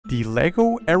The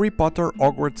LEGO Harry Potter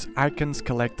Hogwarts Icons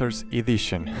Collector's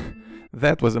Edition.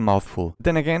 That was a mouthful.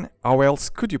 Then again, how else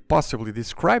could you possibly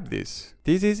describe this?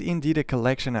 This is indeed a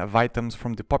collection of items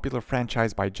from the popular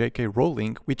franchise by J.K.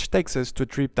 Rowling, which takes us to a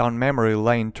trip down memory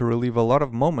lane to relive a lot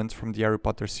of moments from the Harry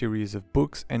Potter series of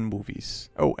books and movies.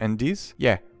 Oh, and this?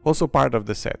 Yeah, also part of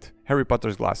the set. Harry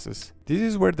Potter's glasses. This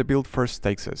is where the build first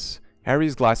takes us.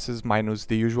 Harry's glasses minus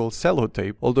the usual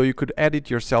sellotape, although you could add it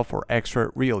yourself for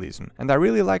extra realism. And I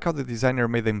really like how the designer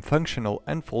made them functional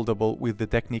and foldable with the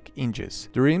Technic hinges.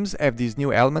 The rims have these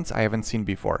new elements I haven't seen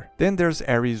before. Then there's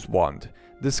Harry's wand.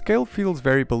 The scale feels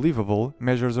very believable,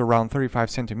 measures around 35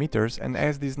 centimeters and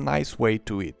has this nice weight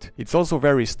to it. It's also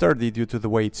very sturdy due to the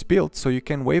way it's built, so you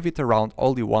can wave it around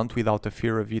all you want without the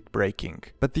fear of it breaking.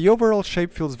 But the overall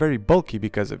shape feels very bulky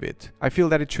because of it. I feel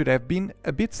that it should have been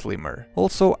a bit slimmer.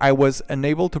 Also, I was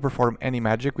unable to perform any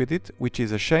magic with it, which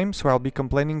is a shame, so I'll be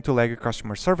complaining to LEGO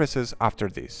customer services after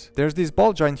this. There's this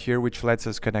ball joint here which lets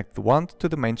us connect the wand to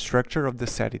the main structure of the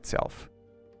set itself.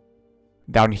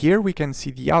 Down here we can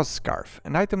see the house scarf,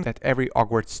 an item that every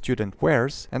Hogwarts student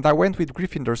wears, and I went with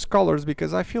Gryffindor's colors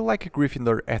because I feel like a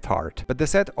Gryffindor at heart. But the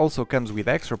set also comes with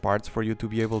extra parts for you to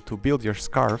be able to build your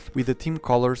scarf with the team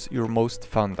colors you're most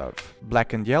fond of.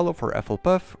 Black and yellow for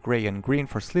Hufflepuff, grey and green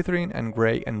for Slytherin, and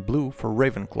grey and blue for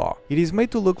Ravenclaw. It is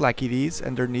made to look like it is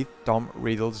underneath Tom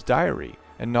Riddle's diary,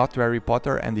 and not Harry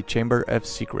Potter and the Chamber of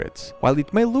Secrets. While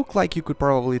it may look like you could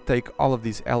probably take all of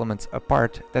these elements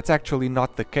apart, that's actually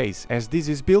not the case, as this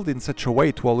is built in such a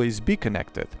way to always be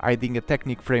connected, hiding a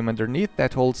Technic frame underneath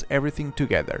that holds everything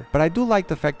together. But I do like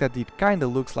the fact that it kinda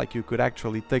looks like you could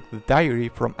actually take the diary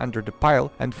from under the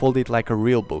pile and fold it like a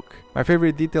real book. My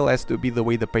favorite detail has to be the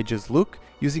way the pages look,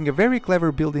 using a very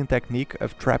clever building technique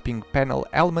of trapping panel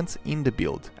elements in the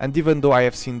build. And even though I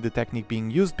have seen the technique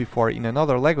being used before in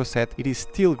another LEGO set, it is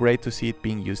still great to see it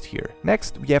being used here.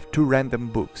 Next, we have two random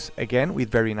books, again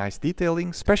with very nice detailing,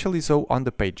 especially so on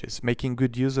the pages, making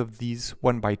good use of these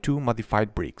 1x2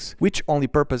 modified bricks, which only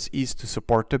purpose is to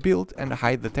support the build and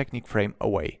hide the Technic frame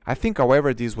away. I think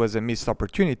however this was a missed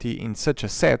opportunity in such a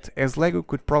set, as LEGO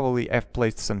could probably have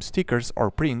placed some stickers or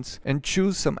prints and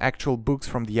choose some actual books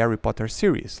from the Harry Potter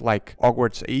series, like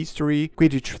Hogwarts A History,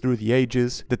 Quidditch Through the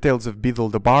Ages, The Tales of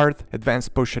Beedle the Bard,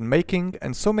 Advanced Potion Making,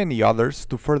 and so many others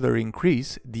to further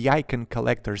increase the icon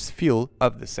collector's feel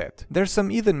of the set. There's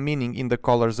some hidden meaning in the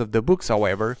colors of the books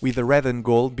however, with the red and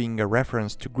gold being a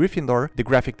reference to Gryffindor, the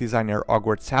graphic designer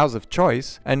Hogwarts House of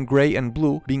Choice, and grey and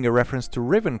blue being a reference to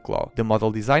Ravenclaw, the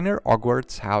model designer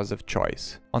Hogwarts House of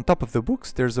Choice. On top of the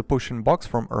books there's a potion box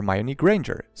from Hermione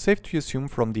Granger, safe to assume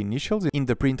from the initials in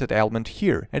the printed element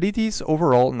here, and it is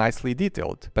overall nicely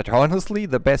detailed. But honestly,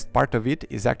 the best part of it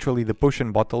is actually the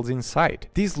potion bottles inside.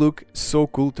 These look so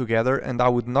cool together and I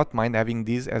would not mind having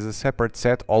these as a separate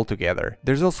set altogether.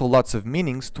 There's also lots of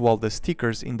meanings to all the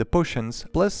stickers in the potions,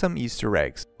 plus some Easter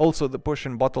eggs. Also, the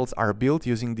potion bottles are built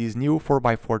using this new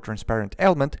 4x4 transparent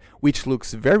element, which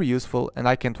looks very useful and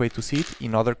I can't wait to see it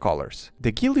in other colors.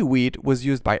 The gillyweed was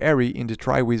used by Harry in the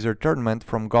Triwizard Tournament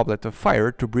from Goblet of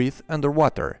Fire to breathe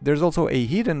underwater. There's also a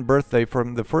hidden birthday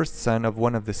from the first son of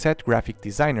one of the set graphic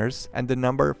designers, and the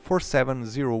number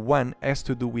 4701 has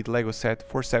to do with LEGO set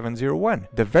 4701,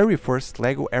 the very first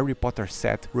LEGO Harry Potter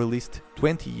set released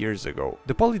 20 years ago.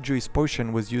 The Polyjuice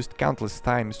potion was used countless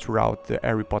times throughout the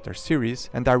Harry Potter series,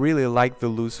 and I really like the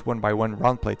loose 1x1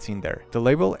 round plates in there. The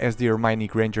label has the Hermione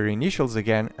Granger initials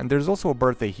again, and there's also a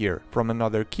birthday here, from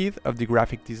another kid of the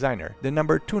graphic designer. The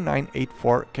number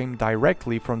 2984 came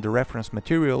directly from the reference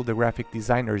material the graphic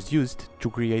designers used to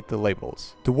create the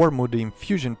labels. The Wormwood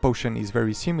infusion potion is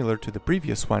very similar to the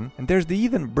previous one, and there's the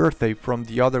hidden birthday from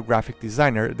the other graphic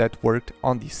designer that worked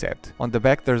on this set. On the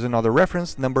back there's another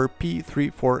reference, number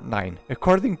P349.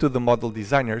 According to the model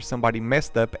designer, somebody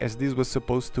messed up as this was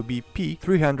supposed to be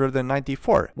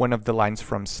P394, one of the lines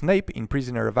from Snape in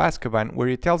Prisoner of Azkaban where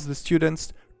he tells the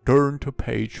students, "Turn to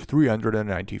page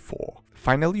 394.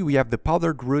 Finally, we have the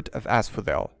powdered root of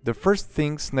asphodel. The first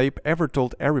thing Snape ever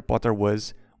told Harry Potter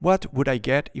was, "What would I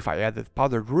get if I added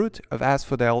powdered root of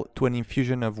asphodel to an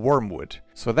infusion of wormwood?"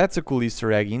 So that's a cool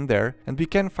Easter egg in there, and we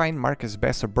can find Marcos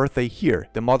Bessa birthday here,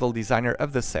 the model designer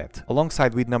of the set,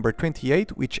 alongside with number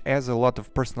 28, which has a lot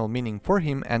of personal meaning for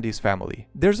him and his family.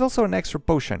 There's also an extra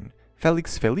potion,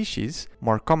 Felix Felicis,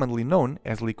 more commonly known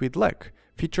as Liquid Luck,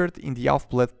 featured in the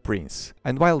Half-Blood Prince.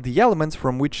 And while the elements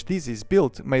from which this is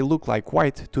built may look like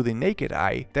white to the naked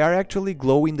eye, they are actually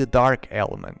glow-in-the-dark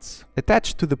elements.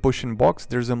 Attached to the potion box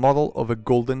there's a model of a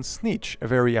golden Snitch, a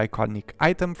very iconic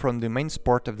item from the main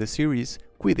sport of the series,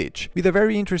 Quidditch, with a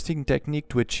very interesting technique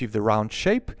to achieve the round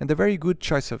shape and a very good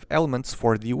choice of elements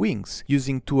for the wings,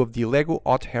 using 2 of the LEGO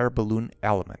hot air balloon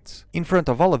elements. In front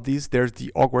of all of these there's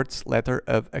the Hogwarts Letter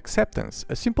of Acceptance,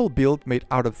 a simple build made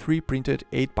out of 3 printed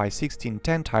 8x16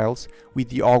 10 tiles with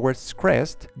the Hogwarts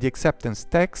crest, the acceptance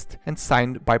text, and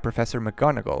signed by Professor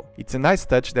McGonagall. It's a nice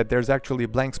touch that there's actually a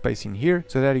blank space in here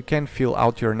so that you can fill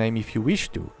out your name if you wish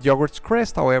to. The Hogwarts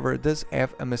crest, however, does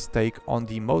have a mistake on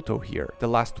the motto here. The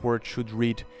last word should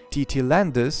read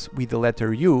Titilandus with the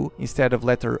letter U instead of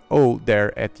letter O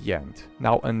there at the end.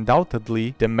 Now,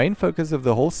 undoubtedly, the main focus of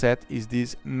the whole set is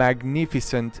this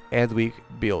magnificent Hedwig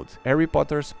build, Harry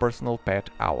Potter's personal pet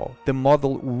owl. The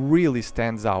model really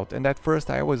stands out, and at first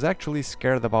I was actually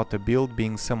scared about the build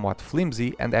being somewhat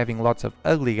flimsy and having lots of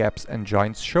ugly gaps and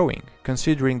joints showing,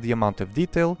 considering the amount of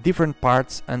detail, different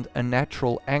parts and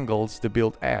unnatural angles the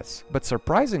build has. But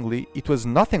surprisingly, it was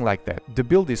nothing like that. The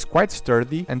build is quite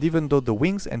sturdy, and even though the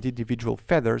wings and individual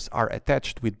feathers are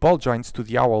attached with ball joints to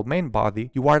the owl main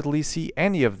body, you hardly see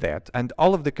any of that, and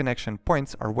all of the connection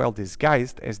points are well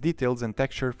disguised as details and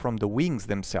texture from the wings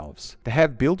themselves. The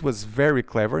head build was very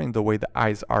clever in the way the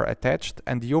eyes are attached,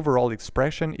 and the overall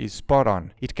expression is spot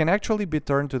on. It can actually be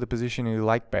turned to the position you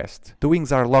like best. The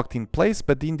wings are locked in place,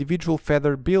 but the individual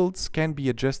feather builds can be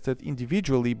adjusted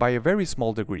individually by a very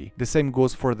small degree. The same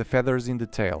goes for the feathers in the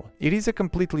tail. It is a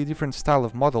completely different style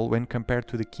of model when compared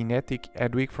to the kinetic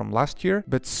Hedwig from last year,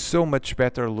 but so much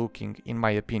better looking in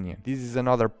my opinion. This is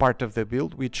another part of the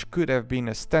build which could have been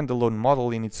a standalone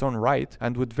model in its own right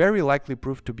and would very likely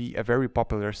prove to be a very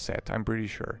popular set, I'm pretty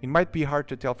sure. It might be hard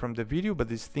to tell from the video, but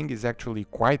this thing is actually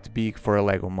quite big for a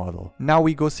LEGO model. Now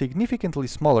we go significantly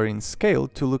smaller in scale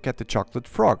to look at the chocolate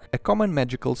frog, a common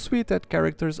magical sweet that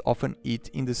characters often eat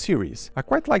in the series. I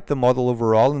quite like the model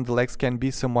overall, and the legs can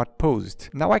be somewhat posed.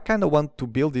 Now I kinda want to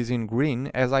build this in green,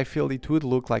 as I feel it would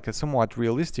look like a somewhat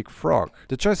realistic frog.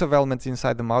 The choice of elements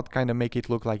inside the mouth kinda make it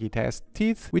look like it has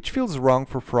teeth, which feels wrong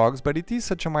for frogs, but it is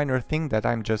such a minor thing that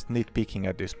I'm just nitpicking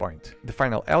at this point. The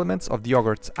final elements of the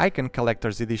Hogwarts Icon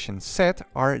Collector's Edition set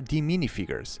are the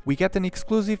minifigures. We get an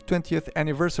exclusive 20th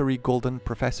anniversary golden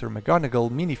Professor McGonagall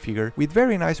minifigure with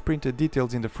very nice printed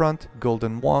details in the front,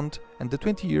 golden wand, and the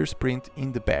 20 years print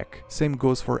in the back. Same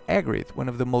goes for Hagrid, one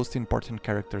of the most important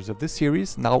characters of the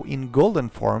series, now in golden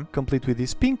form, complete with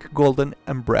his pink golden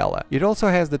umbrella. It also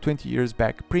has the 20 years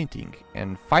back printing.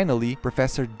 And finally,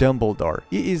 Professor Dumbledore.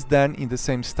 He is done in the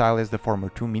same style as the former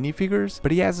 2 minifigures,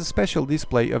 but he has a special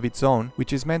display of its own,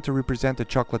 which is meant to represent the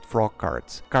Chocolate Frog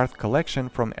cards, card collection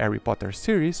from Harry Potter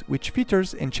series, which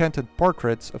features enchanted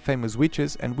portraits of famous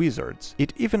witches and wizards.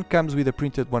 It even comes with a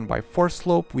printed 1x4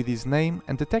 slope with his name,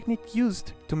 and the technique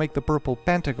used to make the purple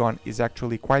pentagon is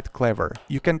actually quite clever.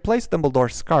 You can place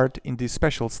Dumbledore's card in this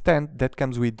special stand that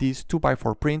comes with this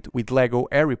 2x4 print with LEGO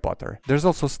Harry Potter. There's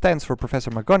also stands for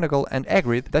Professor McGonagall and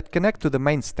Hagrid that connect to the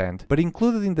main stand, but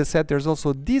included in the set there's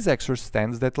also these extra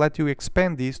stands that let you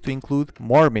expand these to include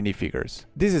more minifigures.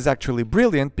 This is actually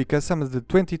brilliant because some of the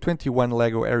 2021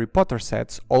 LEGO Harry Potter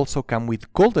sets also come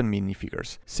with golden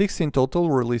minifigures. 6 in total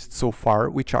released so far,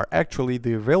 which are actually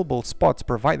the available spots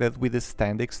provided with the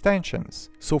stand extensions.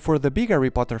 So for the big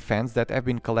Harry Potter fans that have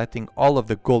been collecting all of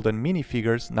the golden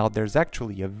minifigures, now there's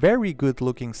actually a very good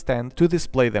looking stand to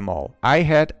display them all. I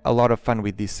had a lot of fun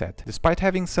with this set. Despite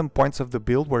having some points of the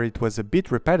build where it was a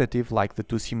bit repetitive, like the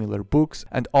 2 similar books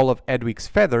and all of Hedwig's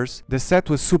feathers, the set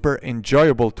was super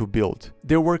enjoyable to build.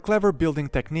 There were clever building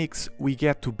techniques. We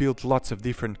get to build lots of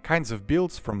different kinds of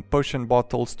builds, from potion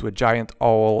bottles to a giant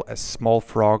owl, a small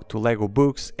frog to LEGO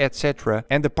books, etc.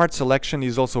 And the part selection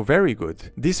is also very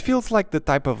good. This feels like the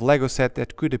type of LEGO set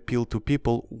that could appeal to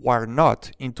people who are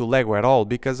not into LEGO at all,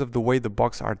 because of the way the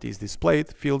box art is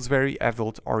displayed, feels very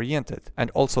adult oriented. And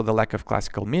also the lack of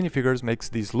classical minifigures makes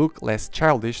this look less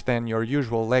childish than your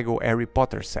usual LEGO Harry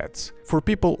Potter sets. For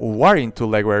people who are into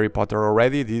LEGO Harry Potter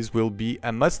already, this will be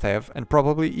a must-have, and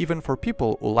probably even for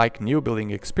people who like new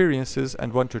building experiences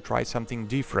and want to try something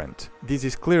different. This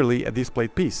is clearly a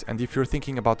displayed piece, and if you're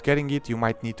thinking about getting it, you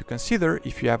might need to consider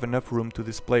if you have enough room to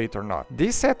display it or not.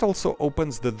 This set also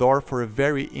opens the door for a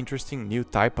very interesting new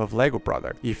type of LEGO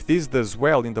product. If this does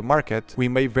well in the market, we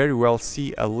may very well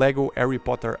see a LEGO Harry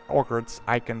Potter Hogwarts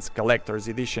Icons Collector's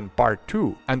Edition Part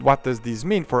 2. And what does this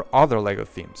mean for other LEGO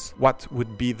themes? What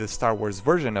would be the Star Wars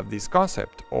version of this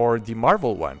concept, or the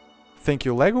Marvel one? Thank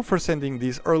you LEGO for sending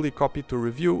this early copy to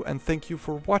review, and thank you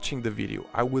for watching the video.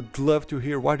 I would love to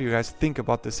hear what you guys think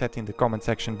about the set in the comment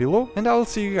section below, and I will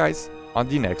see you guys on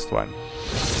the next one.